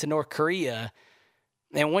get into North Korea.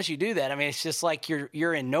 And once you do that, I mean, it's just like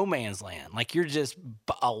you're in no man's land. Like you're just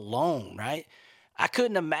alone, right? I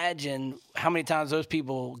couldn't imagine how many times those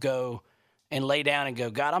people go and lay down and go,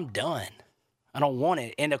 God, I'm done. I don't want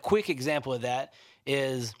it. And a quick example of that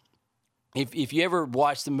is if you ever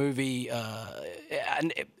watch the movie,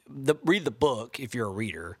 read the book if you're a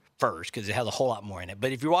reader first, because it has a whole lot more in it.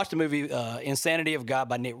 But if you watch the movie Insanity of God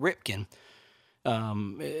by Nick Ripken,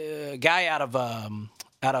 a guy out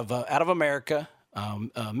of America,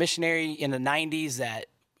 a missionary in the 90s that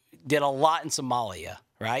did a lot in Somalia,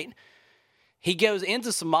 right? He goes into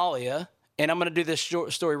Somalia, and I'm going to do this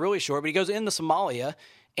story really short, but he goes into Somalia,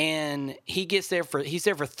 and he's there for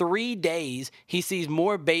 3 days. He sees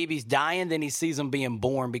more babies dying than he sees them being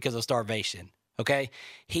born because of starvation. Okay?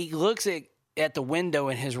 He looks at the window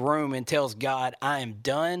in his room and tells God, I am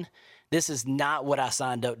done. This is not what I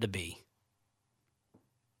signed up to be.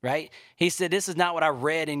 right? He said, this is not what I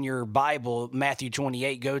read in your Bible, Matthew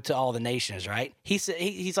 28, go to all the nations, right? He said,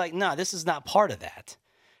 he's like, no, this is not part of that,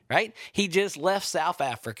 right? He just left South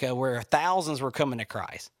Africa where thousands were coming to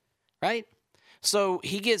Christ, right? So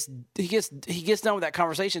he gets done with that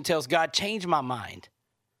conversation, tells God, change my mind,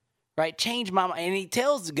 right? Change my mind. And he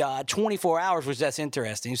tells God 24 hours, which that's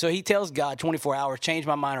interesting. So he tells God 24 hours, change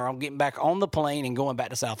my mind or I'm getting back on the plane and going back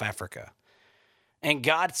to South Africa. And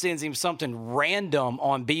God sends him something random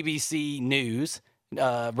on BBC News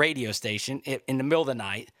radio station in the middle of the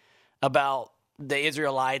night about the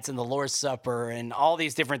Israelites and the Lord's Supper and all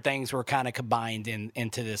these different things were kind of combined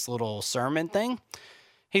into this little sermon thing.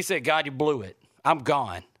 He said, God, you blew it. I'm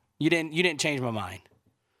gone. You didn't change my mind,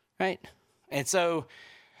 right? And so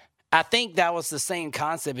I think that was the same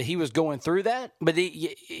concept. He was going through that, but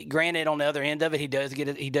granted, on the other end of it, he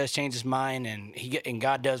does change his mind, and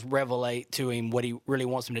God does revelate to him what he really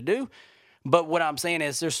wants him to do. But what I'm saying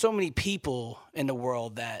is, there's so many people in the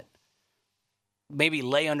world that maybe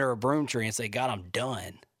lay under a broom tree and say, God, I'm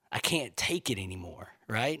done. I can't take it anymore,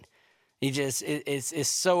 right? It's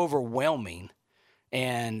so overwhelming.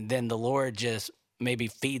 And then the Lord just maybe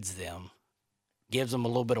feeds them, gives them a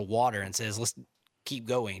little bit of water and says, let's keep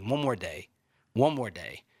going. One more day,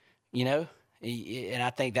 you know? And I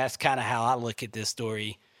think that's kind of how I look at this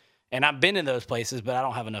story. And I've been in those places, but I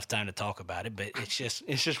don't have enough time to talk about it. But it's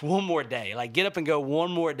just one more day. Like, get up and go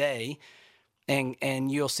one more day, and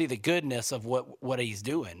you'll see the goodness of what he's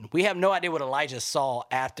doing. We have no idea what Elijah saw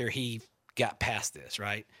after he got past this,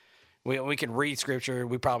 right? We can read scripture.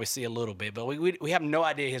 We probably see a little bit, but we have no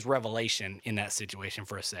idea his revelation in that situation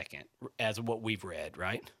for a second as what we've read,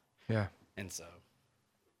 right? Yeah. And so.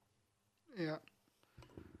 Yeah.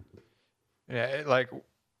 Yeah, like,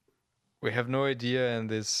 we have no idea, and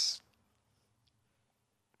this,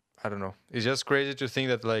 I don't know. It's just crazy to think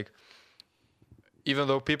that, like, even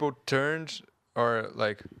though people turned, or,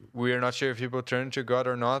 like, we are not sure if people turned to God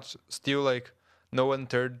or not, still, like, no one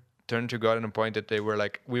turned to God in a point that they were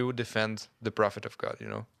like, we would defend the prophet of God, you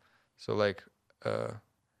know? So, like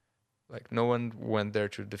no one went there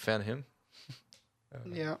to defend him.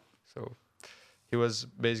 Yeah. So he was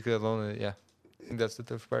basically alone. Yeah, I think that's the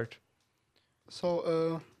tough part.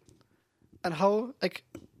 So, and how, like,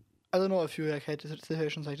 I don't know if you like had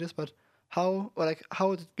situations like this, but how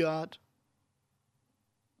did God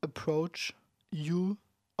approach you,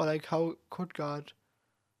 or like how could God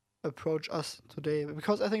approach us today?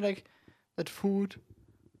 Because I think like that food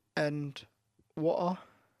and water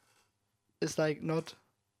is like not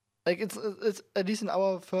like it's at least in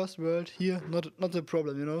our first world here not the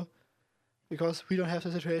problem, you know, because we don't have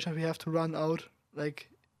the situation we have to run out. Like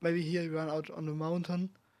maybe here you run out on the mountain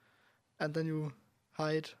and then you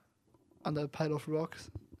hide under a pile of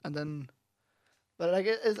rocks and then, but like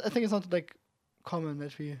I think it's not like common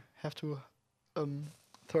that we have to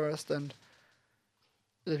thirst and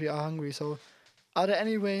that we are hungry. So are there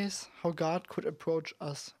any ways how God could approach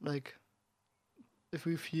us, like if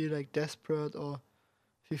we feel like desperate or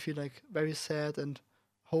if we feel like very sad and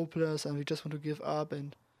hopeless and we just want to give up,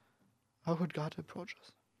 and how could God approach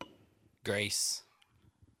us? Grace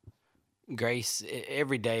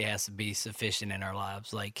every day has to be sufficient in our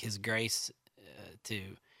lives, like his grace to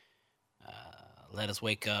let us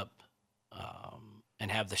wake up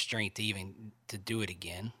and have the strength to do it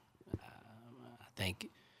again. I think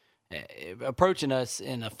approaching us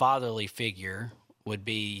in a fatherly figure would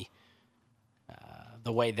be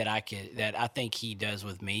the way that I think he does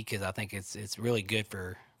with me, because I think it's really good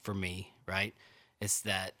for me, right? It's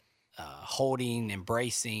that holding,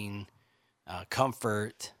 embracing,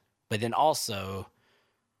 comfort, but then also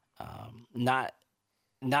not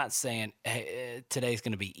saying, hey, today's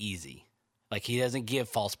going to be easy. Like, he doesn't give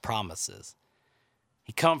false promises.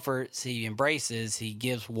 He comforts, he embraces, he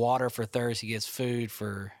gives water for thirst, he gives food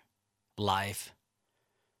for life.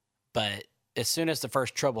 But as soon as the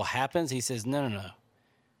first trouble happens, he says, no.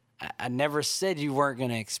 I never said you weren't going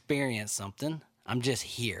to experience something. I'm just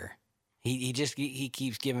here. He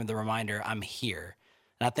keeps giving the reminder, I'm here.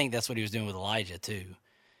 And I think that's what he was doing with Elijah too.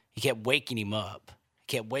 He kept waking him up.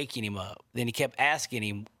 Then he kept asking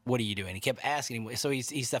him, what are you doing? He kept asking him. So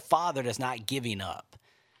he's the father that's not giving up.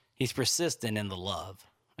 He's persistent in the love.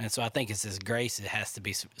 And so I think it's his grace that has to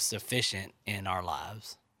be sufficient in our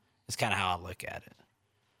lives. It's kind of how I look at it.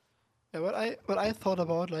 Yeah, what I thought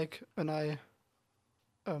about, like, when I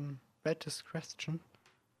read this question,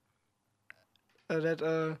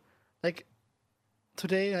 that like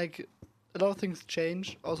today, like a lot of things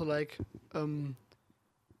change. Also, like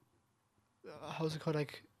how's it called,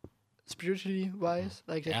 like spiritually wise,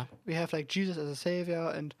 like yeah. we have like Jesus as a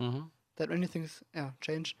savior, and that many things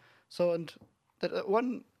change. So, and that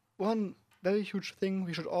one one very huge thing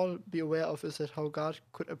we should all be aware of is that how God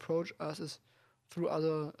could approach us is through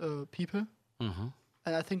other people. Mm-hmm.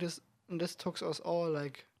 And I think this talks us all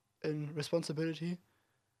like in responsibility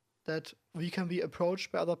that we can be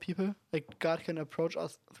approached by other people. Like God can approach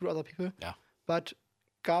us through other people. Yeah. But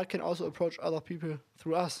God can also approach other people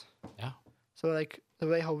through us. Yeah. So like the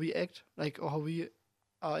way how we act, like or how we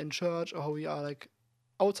are in church or how we are like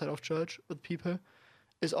outside of church with people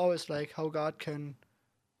is always like how God can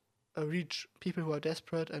reach people who are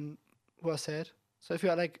desperate and who are sad. So if you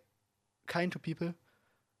are like kind to people,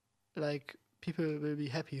 like people will be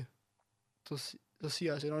happy to see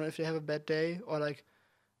us. You know, if they have a bad day or like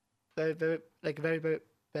very very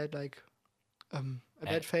bad like a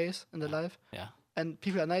bad phase in their life, and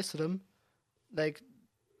people are nice to them, like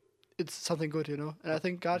it's something good, you know. And I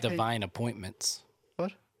think God divine appointments.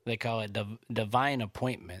 What they call it, divine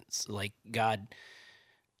appointments. Like God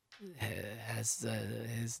has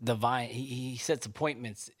his divine. He sets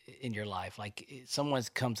appointments in your life. Like someone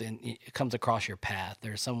comes across your path,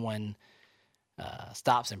 or someone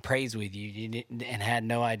stops and prays with you, and had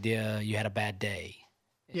no idea you had a bad day.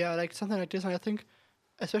 Yeah, like something like this. And I think,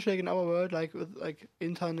 especially like in our world, like with like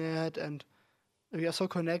internet, and we are so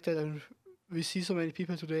connected, and we see so many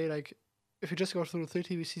people today. Like if you just go through the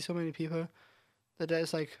city, we see so many people that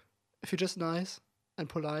there's like, if you're just nice and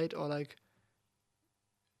polite, or like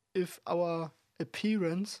if our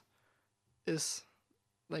appearance is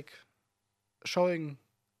like showing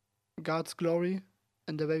God's glory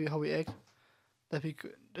and the way how we act, that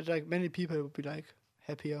like many people would be like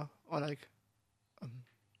happier, or like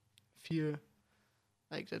feel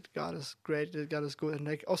like that God is great, that God is good, and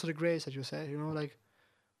like also the grace that you said, you know, like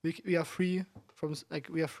we are free from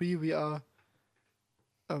we are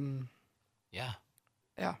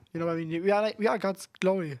yeah, you know what I mean. We are God's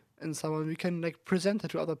glory in someone. We can like present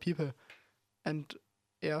it to other people, and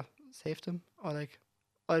save them, or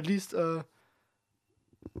at least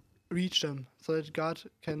reach them, so that God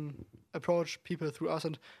can approach people through us,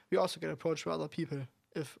 and we also get approached by other people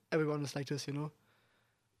if everyone is like this, you know.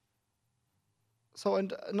 So,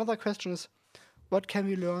 and another question is, what can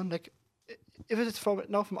we learn? Like, if it is from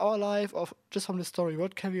our life or just from the story,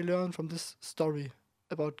 what can we learn from this story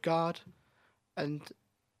about God, and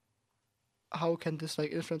how can this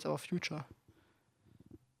like influence our future?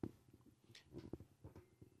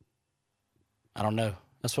 I don't know.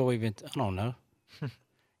 That's what I don't know.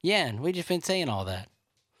 Yeah, we just been saying all that.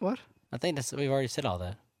 What? I think we've already said all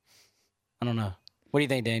that. I don't know. What do you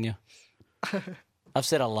think, Daniel? I've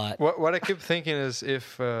said a lot. What I keep thinking is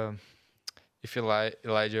if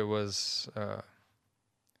Elijah was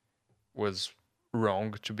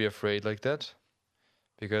wrong to be afraid like that,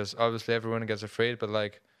 because obviously everyone gets afraid, but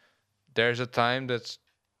like there's a time that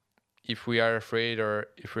if we are afraid or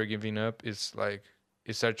if we're giving up, it's like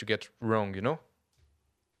it starts to get wrong, you know.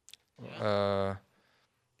 Yeah.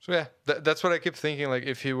 So yeah, that's what I keep thinking. Like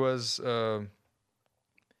if he was,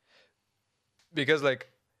 because like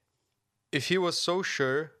if he was so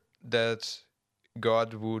sure that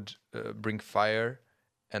God would bring fire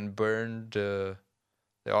and burn the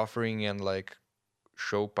offering and like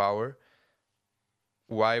show power,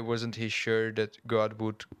 why wasn't he sure that God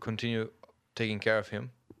would continue taking care of him?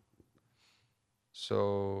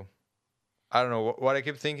 So I don't know. What I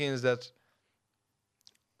keep thinking is that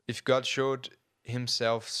if God showed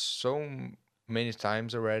himself so many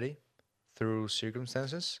times already through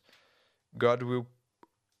circumstances, God will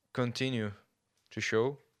continue to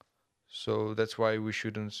show. So that's why we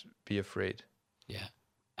shouldn't be afraid. Yeah.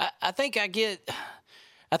 I think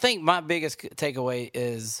my biggest takeaway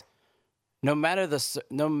is no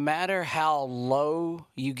matter how low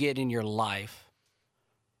you get in your life,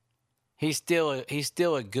 he's still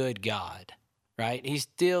a good God, right? He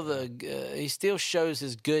still shows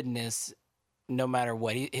his goodness no matter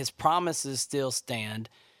what. His promises still stand,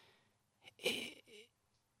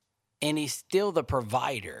 and he's still the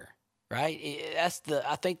provider, right?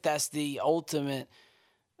 I think that's the ultimate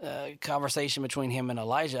conversation between him and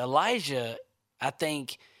Elijah. Elijah, I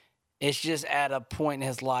think, is just at a point in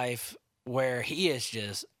his life where he is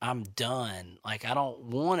just, I'm done. Like, I don't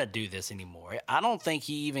want to do this anymore. I don't think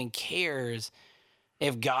he even cares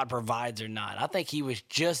if God provides or not. I think he was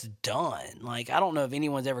just done. Like, I don't know if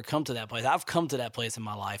anyone's ever come to that place. I've come to that place in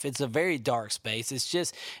my life. It's a very dark space. It's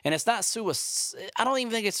just, and it's not I don't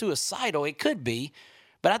even think it's suicidal. It could be,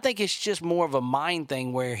 but I think it's just more of a mind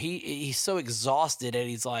thing where he's so exhausted that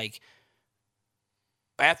he's like,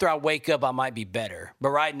 after I wake up, I might be better, but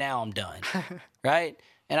right now I'm done. Right?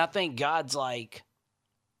 And I think God's like,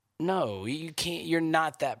 no, you can't, you're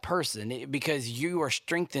not that person because you are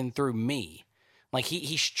strengthened through me. Like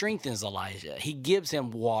he strengthens Elijah. He gives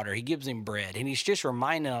him water. He gives him bread, and he's just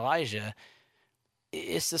reminding Elijah.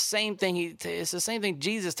 It's the same thing. It's the same thing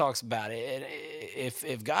Jesus talks about.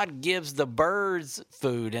 If God gives the birds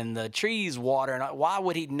food and the trees water, why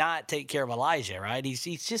would He not take care of Elijah? Right?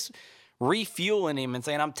 He's just refueling him and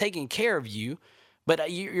saying, "I'm taking care of you, but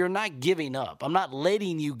you're not giving up. I'm not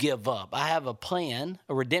letting you give up. I have a plan,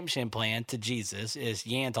 a redemption plan to Jesus, as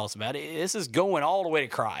Yan talks about it. This is going all the way to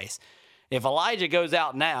Christ. If Elijah goes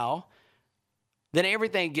out now, then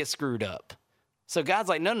everything gets screwed up." So God's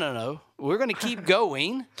like, no. We're going to keep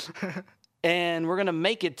going, and we're going to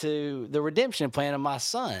make it to the redemption plan of my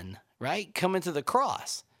son, right? Coming to the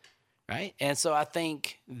cross, right? And so I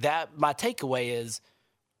think that my takeaway is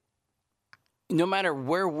no matter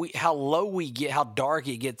how low we get, how dark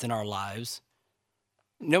it gets in our lives,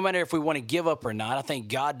 no matter if we want to give up or not, I think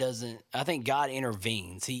God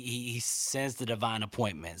intervenes. He sends the divine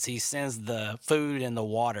appointments. He sends the food and the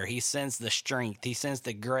water. He sends the strength. He sends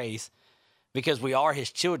the grace. Because we are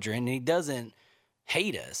His children, and He doesn't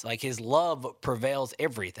hate us. Like His love prevails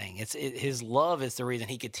everything. His love is the reason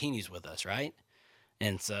He continues with us, right?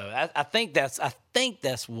 And so I think that's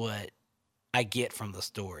what I get from the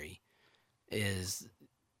story is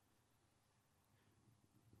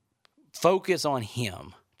focus on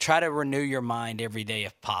Him. Try to renew your mind every day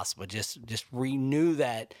if possible. Just renew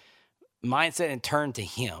that mindset and turn to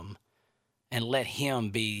Him, and let Him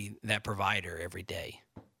be that provider every day.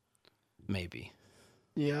 Maybe.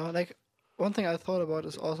 Yeah, like one thing I thought about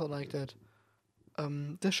is also like that.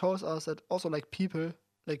 This shows us that also like people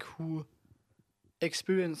like who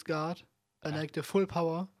experience God and like the full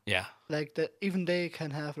power. Yeah. Like that, even they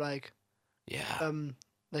can have like. Yeah.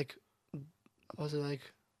 Like, also like,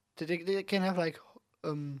 they can have like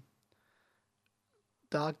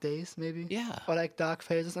dark days maybe. Yeah. Or like dark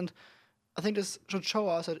phases, and I think this should show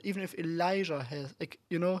us that even if Elijah has like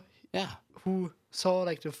yeah, who saw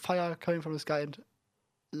like the fire coming from the sky and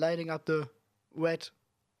lighting up the wet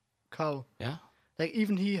cow. Yeah. Like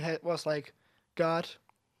even he was like, God,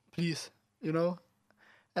 please, And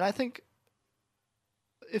I think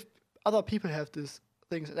if other people have these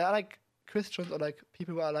things, they're like Christians or like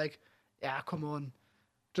people who are like, yeah, come on,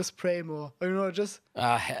 just pray more. Or, just.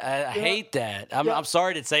 I hate that. I'm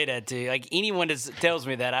sorry to say that to you. Like anyone that tells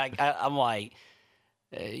me that, I'm like,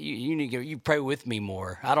 you need to you pray with me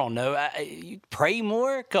more. I don't know. You pray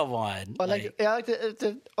more? Come on. Or like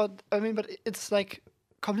but it's like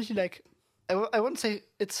completely like I wouldn't say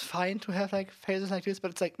it's fine to have like phases like this,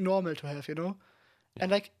 but it's like normal to have, Yeah.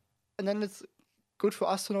 And like, and then it's good for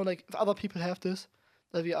us to know like if other people have this,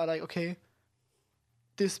 that we are like, okay,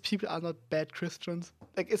 these people are not bad Christians.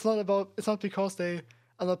 Like it's not because they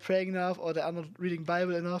are not praying enough or they are not reading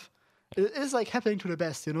Bible enough. It is like happening to the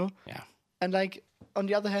best, Yeah. And like on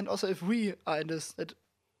the other hand, also if we are in this, that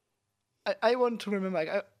I want to remember,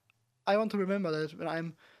 like I want to remember that when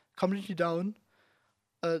I'm completely down,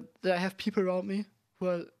 that I have people around me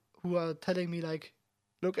who are telling me like,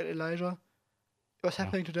 look at Elijah, it was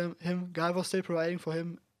happening to him. God was still providing for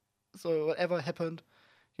him, so whatever happened,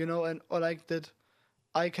 and or like that,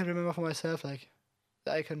 I can remember for myself like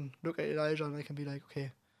that I can look at Elijah and I can be like,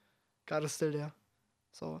 okay, God is still there,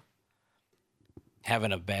 so.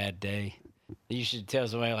 Having a bad day. You should tell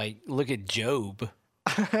somebody, like, look at Job,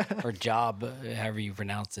 or Job, however you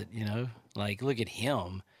pronounce it, Like, look at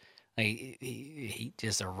him. Like, he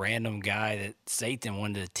just a random guy that Satan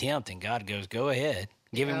wanted to tempt, and God goes, go ahead.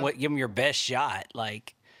 Give him your best shot.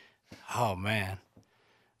 Like, oh, man.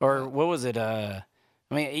 Or what was it?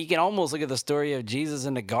 You can almost look at the story of Jesus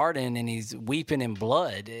in the garden, and he's weeping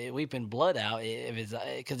blood out.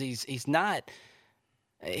 Because he's not...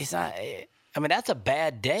 that's a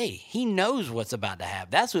bad day. He knows what's about to happen.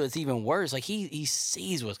 That's what's even worse. Like he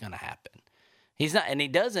sees what's going to happen. He's not, and he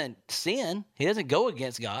doesn't sin. He doesn't go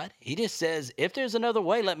against God. He just says, if there's another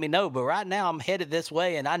way, let me know. But right now I'm headed this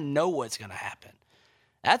way and I know what's going to happen.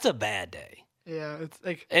 That's a bad day. Yeah.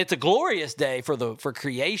 It's a glorious day for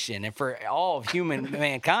creation and for all of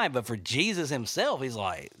mankind. But for Jesus himself, he's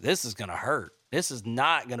like, this is going to hurt. This is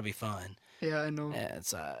not going to be fun. Yeah, I know. And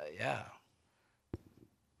it's, yeah.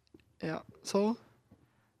 Yeah, so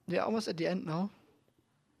we're almost at the end now.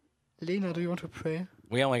 Lena, do you want to pray?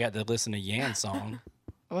 We only got to listen to Yan's song.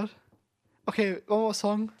 What? Okay, one more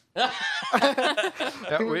song.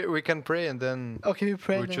 Yeah, we can pray and then we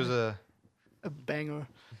pray. We choose a banger.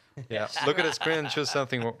 Yeah, look at the screen and choose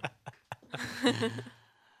something.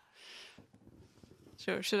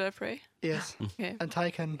 Sure, should I pray? Yes. Okay. And Ty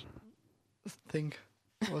can think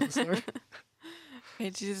about the song. Okay,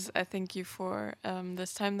 Jesus, I thank you for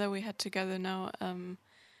this time that we had together now.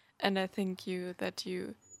 And I thank you that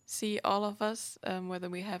you see all of us, whether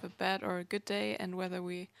we have a bad or a good day, and whether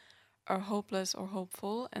we are hopeless or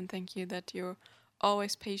hopeful. And thank you that you're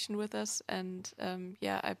always patient with us. And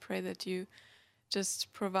I pray that you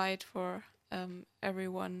just provide for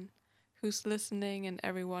everyone who's listening and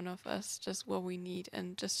every one of us just what we need,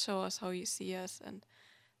 and just show us how you see us, and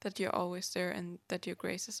that you're always there, and that your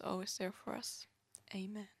grace is always there for us.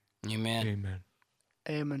 Amen. Amen. Amen.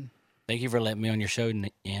 Amen. Thank you for letting me on your show,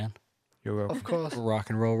 Jan. You're welcome. Of course.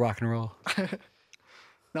 Rock and roll, rock and roll.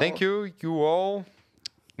 Thank you all.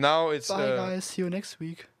 Now it's Bye, guys. See you next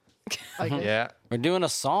week. I guess. yeah. We're doing a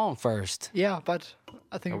song first. Yeah, but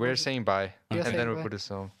I think We're saying bye, Yeah, and saying then we bye. put a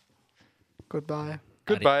song. goodbye.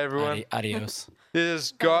 Goodbye, everyone. Adios. This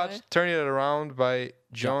is Bye. God Turning It Around by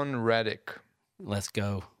John Reddick. Let's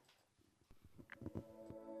go.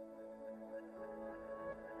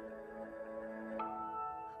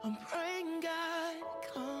 I'm praying God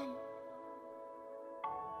come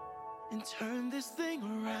and turn this thing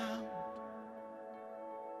around.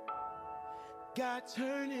 God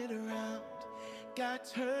turn it around. God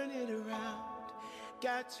turn it around.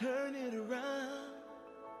 God turn it around.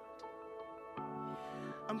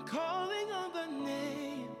 I'm calling on the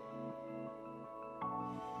name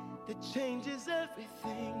that changes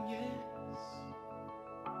everything, yes.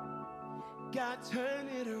 God turn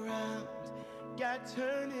it around. God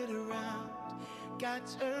turn it around. God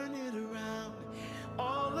turn it around.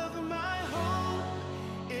 All of my hope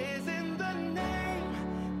is in the name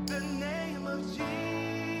of Jesus.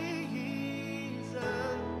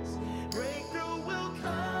 Breakthrough will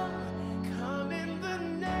come in the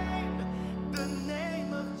name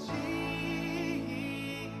of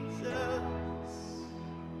Jesus.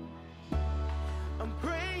 I'm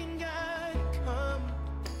praying God come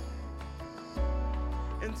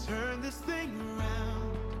and turn this thing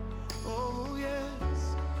around. Oh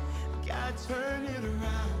yes, God turn it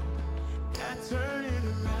around. God turn it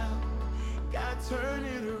around. God turn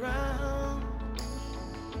it around.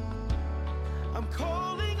 I'm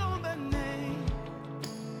calling on the name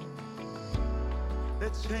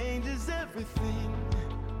that changes everything.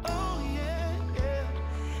 Oh yeah, yeah.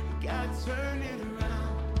 God turn it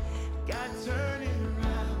around. God turn it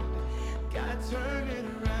around. God turn it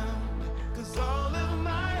around. 'Cause all of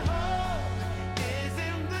my hope is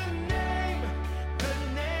in the name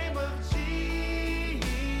of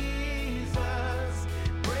Jesus.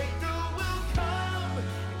 Breakthrough will come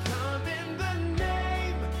in the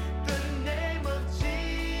name of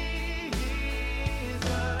Jesus.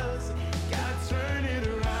 God turn it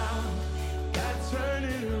around. God turn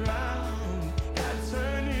it around. God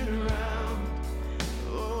turn it around.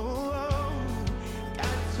 Oh,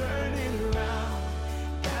 God turn it around.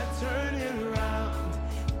 God turn it around.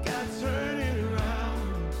 God turn it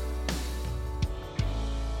around.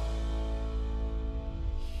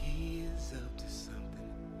 He is up to something.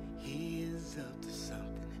 He is up to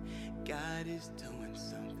something. God is doing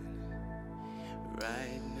something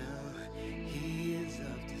right now. He is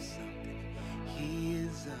up to something. He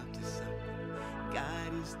is up to something.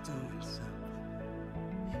 God is doing something.